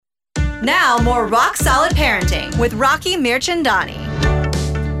Now, more rock-solid parenting with Raakhee Mirchandani.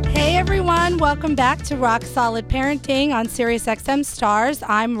 Hey everyone, welcome back to Rock Solid Parenting on SiriusXM Stars.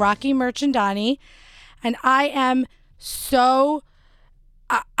 I'm Raakhee Mirchandani, and I am so,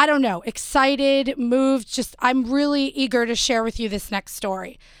 excited, moved. I'm really eager to share with you this next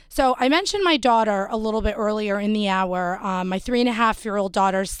story. So I mentioned my daughter a little bit earlier in the hour, my 3.5-year-old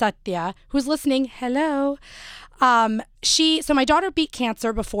daughter, Satya, who's listening. Hello. So my daughter beat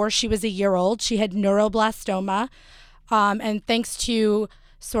cancer before she was a year old. She had neuroblastoma, and thanks to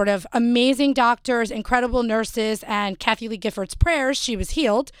sort of amazing doctors, incredible nurses, and Kathy Lee Gifford's prayers, she was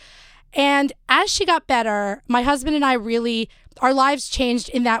healed. And as she got better, my husband and I our lives changed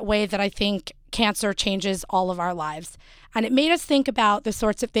in that way that I think cancer changes all of our lives. And it made us think about the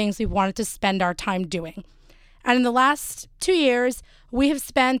sorts of things we wanted to spend our time doing. And in the last 2 years, we have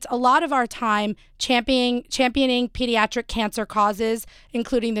spent a lot of our time championing pediatric cancer causes,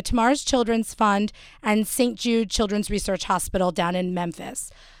 including the Tomorrow's Children's Fund and St. Jude Children's Research Hospital down in Memphis.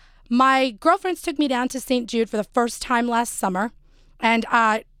 My girlfriends took me down to St. Jude for the first time last summer, and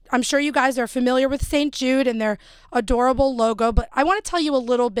I'm sure you guys are familiar with St. Jude and their adorable logo, but I want to tell you a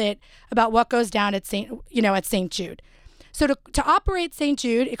little bit about what goes down at St. Jude. So to operate St.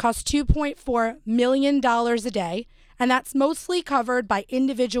 Jude, it costs $2.4 million a day, and that's mostly covered by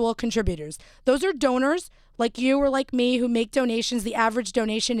individual contributors. Those are donors like you or like me who make donations. The average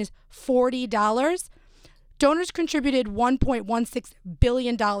donation is $40. Donors contributed $1.16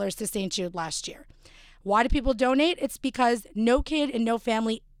 billion to St. Jude last year. Why do people donate? It's because no kid and no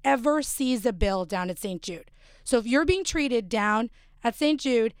family ever sees a bill down at St. Jude. So if you're being treated down at St.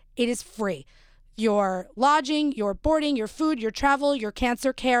 Jude, it is free. Your lodging, your boarding, your food, your travel, your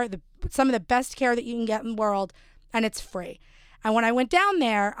cancer care, some of the best care that you can get in the world, and it's free. And when I went down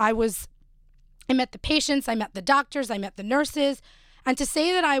there, I met the patients, I met the doctors, I met the nurses, and to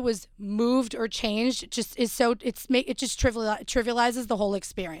say that I was moved or changed it just trivializes the whole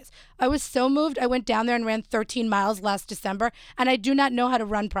experience. I was so moved. I went down there and ran 13 miles last December, and I do not know how to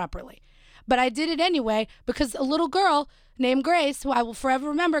run properly. But I did it anyway because a little girl named Grace, who I will forever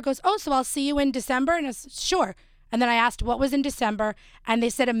remember, goes, "Oh, so I'll see you in December?" And I said, "Sure." And then I asked what was in December, and they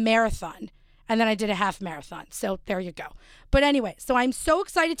said a marathon. And then I did a half marathon. So there you go. But anyway, so I'm so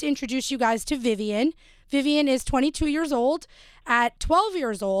excited to introduce you guys to Vivian. Vivian is 22 years old. At 12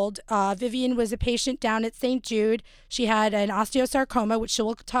 years old, Vivian was a patient down at St. Jude. She had an osteosarcoma, which she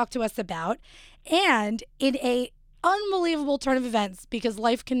will talk to us about. And in a unbelievable turn of events, because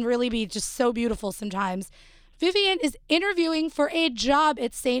life can really be just so beautiful sometimes, Vivian is interviewing for a job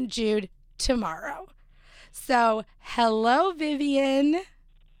at St. Jude tomorrow. So, hello, Vivian.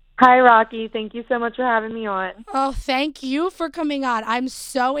 Hi, Raakhee. Thank you so much for having me on. Oh, thank you for coming on. I'm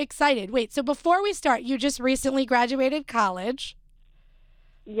so excited. Wait, so before we start, you just recently graduated college?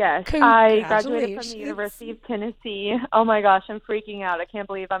 Yes, I graduated from the University of Tennessee. Oh my gosh, I'm freaking out. I can't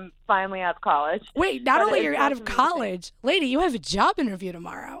believe I'm finally out of college. Wait, not only you're out of college, lady, you have a job interview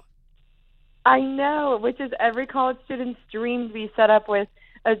tomorrow. I know, which is every college student's dream to be set up with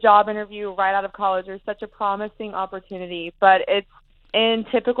a job interview right out of college. There's such a promising opportunity, but it's in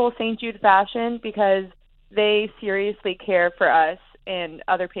typical St. Jude fashion because they seriously care for us and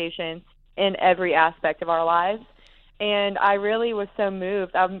other patients in every aspect of our lives. And I really was so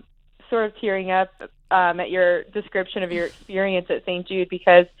moved. I'm sort of tearing up at your description of your experience at St. Jude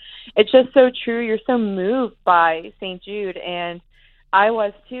because it's just so true. You're so moved by St. Jude, and I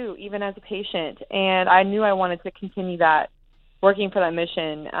was too, even as a patient. And I knew I wanted to continue that, working for that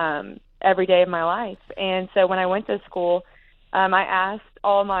mission every day of my life. And so when I went to school, I asked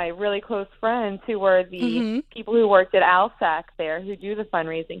all my really close friends who were the people who worked at ALSAC there, who do the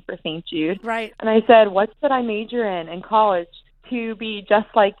fundraising for St. Jude. Right. And I said, what should I major in college to be just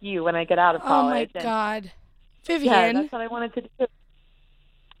like you when I get out of college? Oh, my God. Vivian. Yeah, that's what I wanted to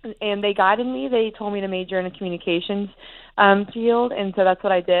do. And they guided me. They told me to major in a communications field, and so that's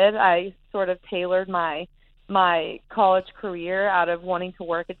what I did. I sort of tailored my college career out of wanting to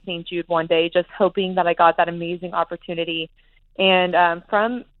work at St. Jude one day, just hoping that I got that amazing opportunity. And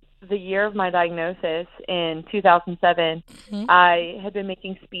from the year of my diagnosis in 2007, I had been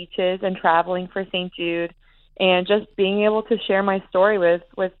making speeches and traveling for St. Jude and just being able to share my story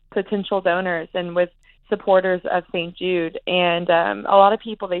with potential donors and with supporters of St. Jude. And a lot of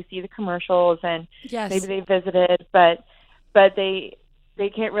people, they see the commercials and maybe they visited, but they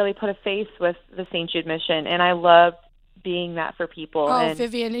can't really put a face with the St. Jude mission. And I loved being that for people. Oh,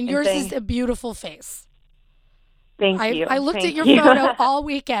 Vivian, and yours is a beautiful face. Thank you. I looked at your photo all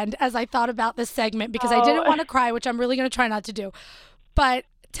weekend as I thought about this segment because I didn't want to cry, which I'm really going to try not to do. But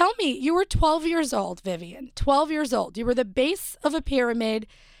tell me, you were 12 years old, Vivian, 12 years old. You were the base of a pyramid,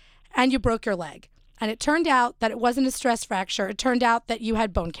 and you broke your leg. And it turned out that it wasn't a stress fracture. It turned out that you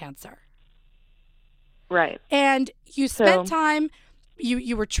had bone cancer. Right. And you spent time,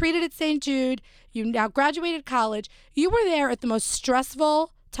 you were treated at St. Jude. You now graduated college. You were there at the most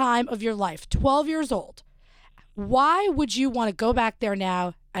stressful time of your life, 12 years old. Why would you want to go back there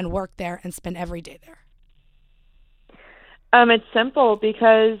now and work there and spend every day there? It's simple,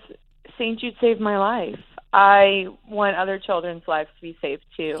 because St. Jude saved my life. I want other children's lives to be saved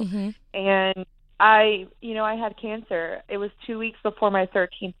too. Mm-hmm. And I had cancer. It was 2 weeks before my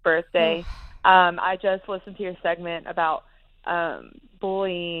 13th birthday. I just listened to your segment about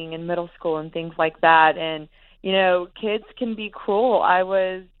bullying in middle school and things like that. And, kids can be cruel. I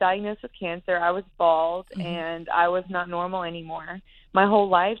was diagnosed with cancer. I was bald, and I was not normal anymore. My whole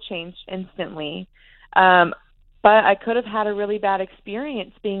life changed instantly. But I could have had a really bad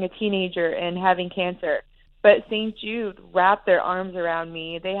experience being a teenager and having cancer. But St. Jude wrapped their arms around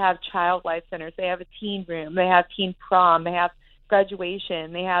me. They have child life centers. They have a teen room. They have teen prom. They have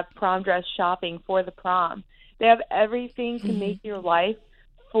graduation. They have prom dress shopping for the prom. They have everything to make your life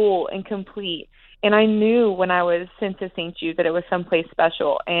full and complete. And I knew when I was sent to St. Jude that it was someplace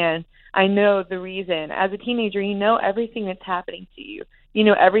special. And I know the reason. As a teenager, you know everything that's happening to you. You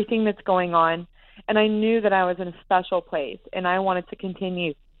know everything that's going on. And I knew that I was in a special place. And I wanted to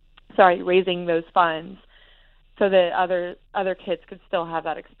continue, raising those funds so that other kids could still have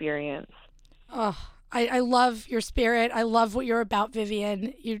that experience. Oh, I love your spirit. I love what you're about,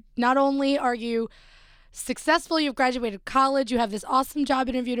 Vivian. You not only are you successful, you've graduated college, you have this awesome job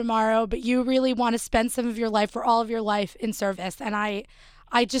interview tomorrow, but you really want to spend some of your life or all of your life in service. And I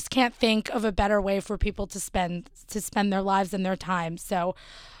just can't think of a better way for people to spend their lives and their time. So,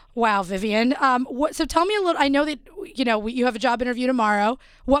 wow, Vivian. So tell me a little. I know that you have a job interview tomorrow.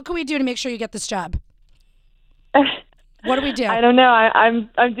 What can we do to make sure you get this job? What do we do? I don't know.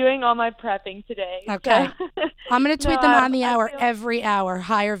 I'm doing all my prepping today. Okay. So. I'm going to tweet them on the hour every hour.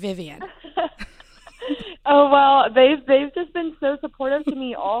 Hire Vivian. Oh, well, they've just been so supportive to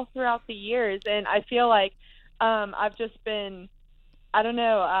me all throughout the years, and I feel like I've just been,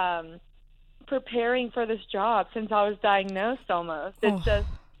 preparing for this job since I was diagnosed almost. It's just,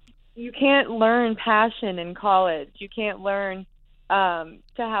 you can't learn passion in college. You can't learn to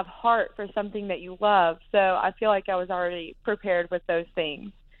have heart for something that you love. So I feel like I was already prepared with those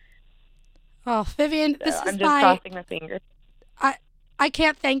things. Oh, Vivian, so I'm just crossing my fingers. I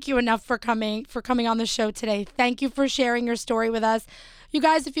can't thank you enough for coming on the show today. Thank you for sharing your story with us. You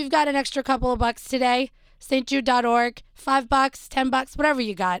guys, if you've got an extra couple of bucks today, stjude.org, $5, $10, whatever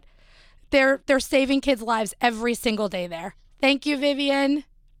you got. They're saving kids' lives every single day there. Thank you, Vivian.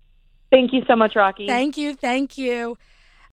 Thank you so much, Raakhee. Thank you.